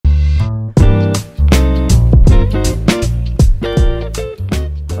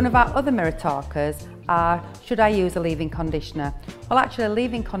of our other mirror talkers are, should I use a leave-in conditioner? Well, actually,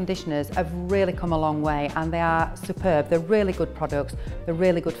 leave-in conditioners have really come a long way and they are superb. They're really good products. They're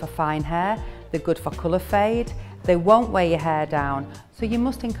really good for fine hair. They're good for colour fade. They won't weigh your hair down. So you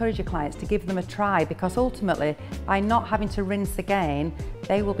must encourage your clients to give them a try, because ultimately, by not having to rinse again,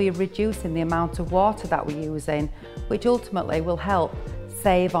 they will be reducing the amount of water that we're using, which ultimately will help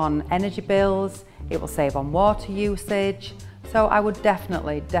save on energy bills. It will save on water usage. So I would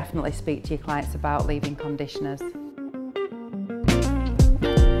definitely speak to your clients about leave-in conditioners.